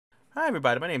Hi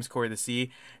everybody, my name is corythec,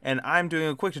 and I'm doing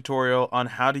a quick tutorial on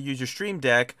how to use your Stream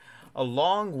Deck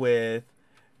along with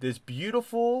this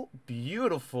beautiful,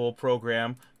 beautiful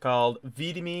program called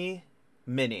VidoMe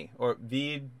Mini, or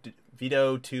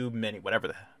Vito 2 Mini, whatever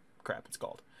the crap it's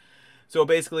called. So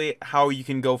basically, how you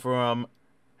can go from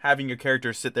having your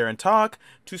character sit there and talk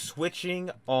to switching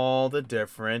all the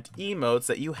different emotes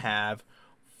that you have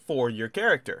for your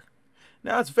character.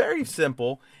 Now, it's very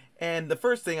simple. And the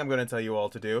first thing I'm going to tell you all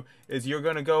to do is you're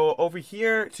going to go over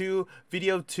here to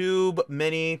VidoTube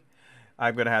Mini.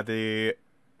 I'm going to have the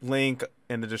link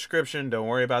in the description. Don't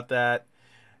worry about that.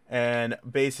 And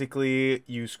basically,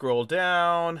 you scroll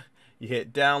down, you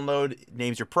hit download, it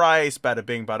names your price, bada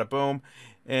bing, bada boom.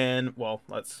 And, well,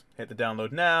 let's hit the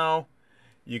download now.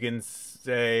 You can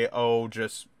say, oh,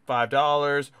 just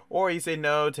 $5. Or you say,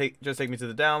 no, just take me to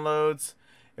the downloads.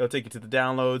 It'll take you to the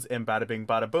downloads, and bada bing,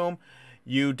 bada boom.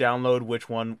 You download which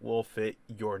one will fit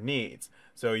your needs.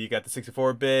 So you got the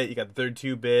 64-bit, you got the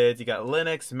 32-bit, you got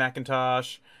Linux,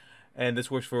 Macintosh, and this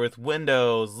works with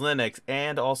Windows, Linux,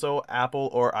 and also Apple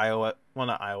or iOS, well,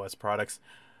 not iOS products.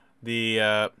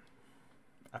 I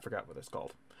forgot what it's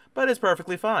called, but it's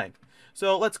perfectly fine.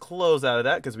 So let's close out of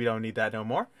that because we don't need that no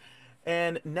more.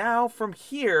 And now from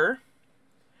here,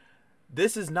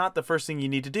 this is not the first thing you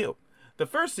need to do. The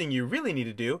first thing you really need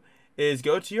to do is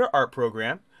go to your art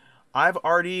program. I've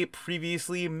already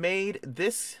previously made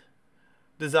this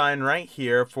design right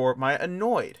here for my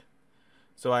Annoyed.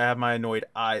 So I have my Annoyed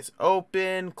eyes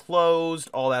open, closed,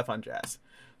 all that fun jazz.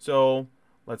 So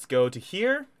let's go to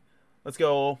here. Let's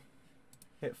go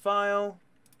hit File,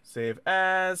 Save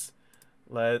As.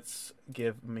 Let's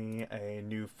give me a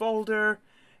new folder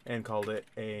and call it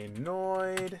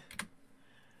Annoyed.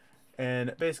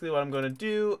 And basically what I'm going to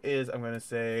do is I'm going to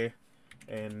say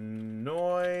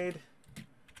Annoyed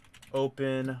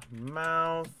open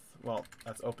mouth. Well,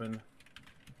 that's open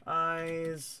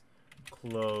eyes,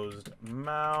 closed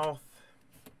mouth.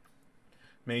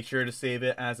 Make sure to save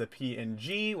it as a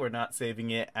PNG. We're not saving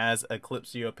it as a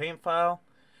Clipsio paint file.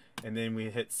 And then we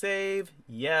hit save.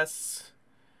 Yes.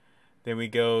 Then we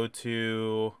go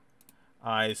to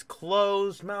eyes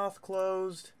closed, mouth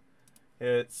closed.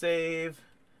 Hit save.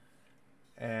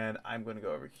 And I'm going to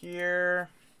go over here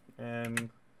and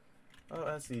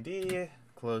LCD,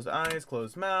 closed eyes,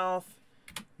 closed mouth.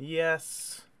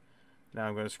 Yes. Now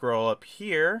I'm going to scroll up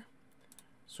here,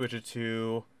 switch it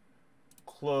to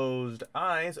closed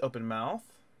eyes, open mouth.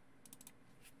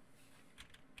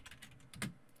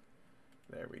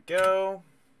 There we go.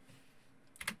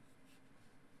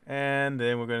 And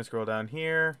then we're going to scroll down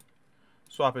here,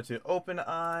 swap it to open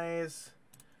eyes,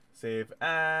 save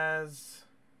as.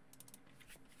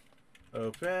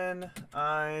 Open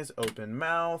eyes, open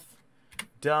mouth,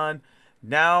 done.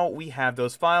 Now we have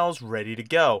those files ready to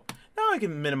go. Now I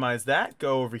can minimize that,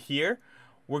 go over here.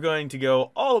 We're going to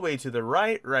go all the way to the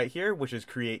right here, which is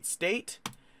create state.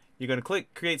 You're going to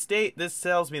click create state. This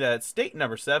tells me that it's state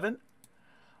number 7.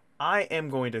 I am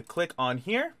going to click on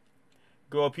here,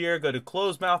 go up here, go to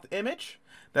closed mouth image.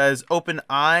 That is open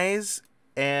eyes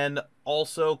and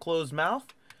also closed mouth.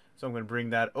 So I'm going to bring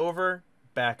that over,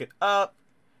 back it up.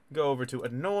 Go over to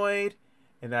Annoyed,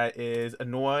 and that is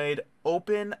Annoyed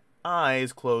open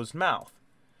eyes closed mouth.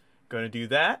 Going to do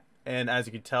that, and as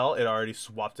you can tell, it already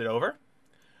swapped it over.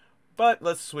 But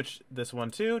let's switch this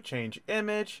one to change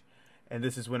image, and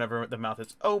this is whenever the mouth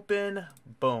is open.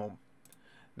 Boom.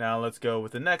 Now let's go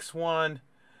with the next one,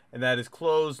 and that is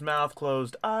closed mouth,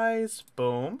 closed eyes.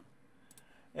 Boom.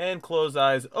 And closed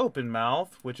eyes, open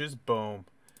mouth, which is boom.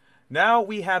 Now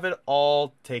we have it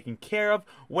all taken care of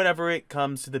whenever it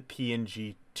comes to the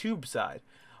PNG tube side.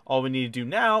 All we need to do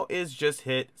now is just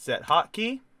hit set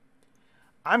hotkey.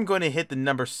 I'm going to hit the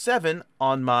number 7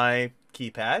 on my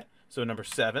keypad, so number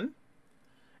 7.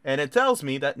 And it tells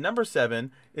me that number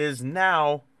 7 is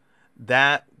now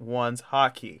that one's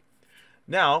hotkey.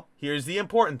 Now, here's the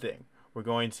important thing. We're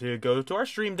going to go to our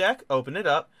Stream Deck, open it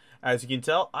up. As you can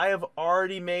tell, I have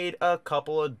already made a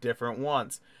couple of different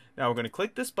ones. Now we're going to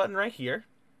click this button right here.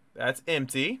 That's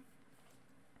empty.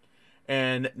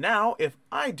 And now, if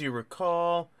I do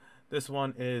recall, this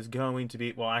one is going to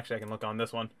be, well, actually I can look on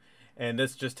this one. And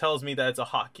this just tells me that it's a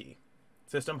hotkey,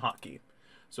 system hotkey.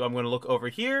 So I'm going to look over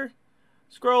here,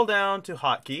 scroll down to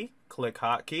hotkey, click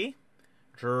hotkey,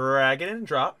 drag it and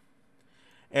drop.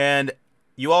 And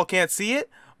you all can't see it,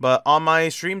 but on my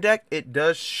Stream Deck, it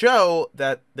does show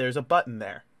that there's a button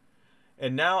there.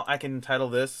 And now I can title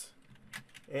this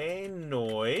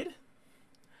Annoyed,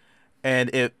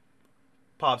 and it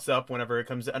pops up whenever it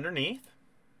comes underneath,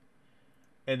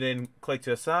 and then click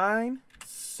to assign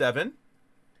 7,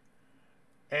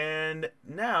 And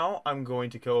now I'm going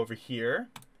to go over here,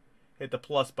 hit the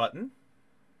plus button.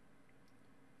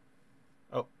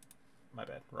 Oh, my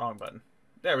bad, wrong button.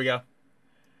 There we go.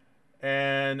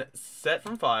 And set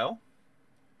from file.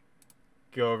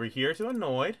 Go over here to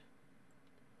Annoyed.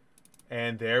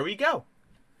 And there we go.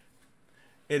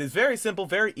 It is very simple,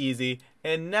 very easy.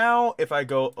 And now if I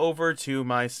go over to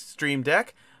my Stream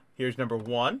Deck, here's number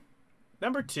 1,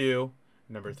 number 2,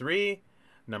 number 3,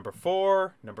 number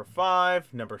 4, number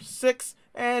 5, number 6,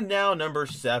 and now number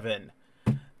 7.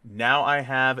 Now I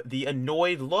have the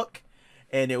Annoyed look,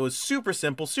 and it was super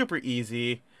simple, super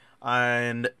easy,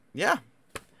 and yeah,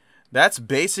 that's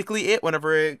basically it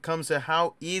whenever it comes to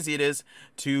how easy it is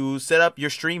to set up your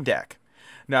Stream Deck.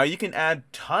 Now you can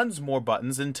add tons more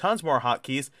buttons and tons more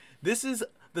hotkeys. This is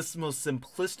the most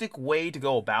simplistic way to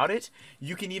go about it.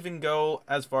 You can even go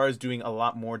as far as doing a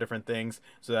lot more different things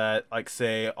so that, like,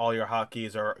 say all your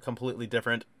hotkeys are completely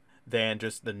different than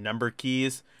just the number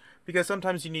keys, because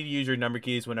sometimes you need to use your number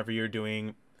keys whenever you're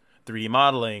doing 3D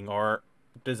modeling or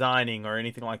designing or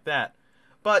anything like that.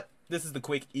 But this is the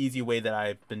quick, easy way that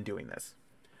I've been doing this.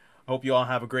 I hope you all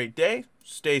have a great day,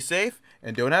 stay safe,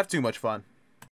 and don't have too much fun.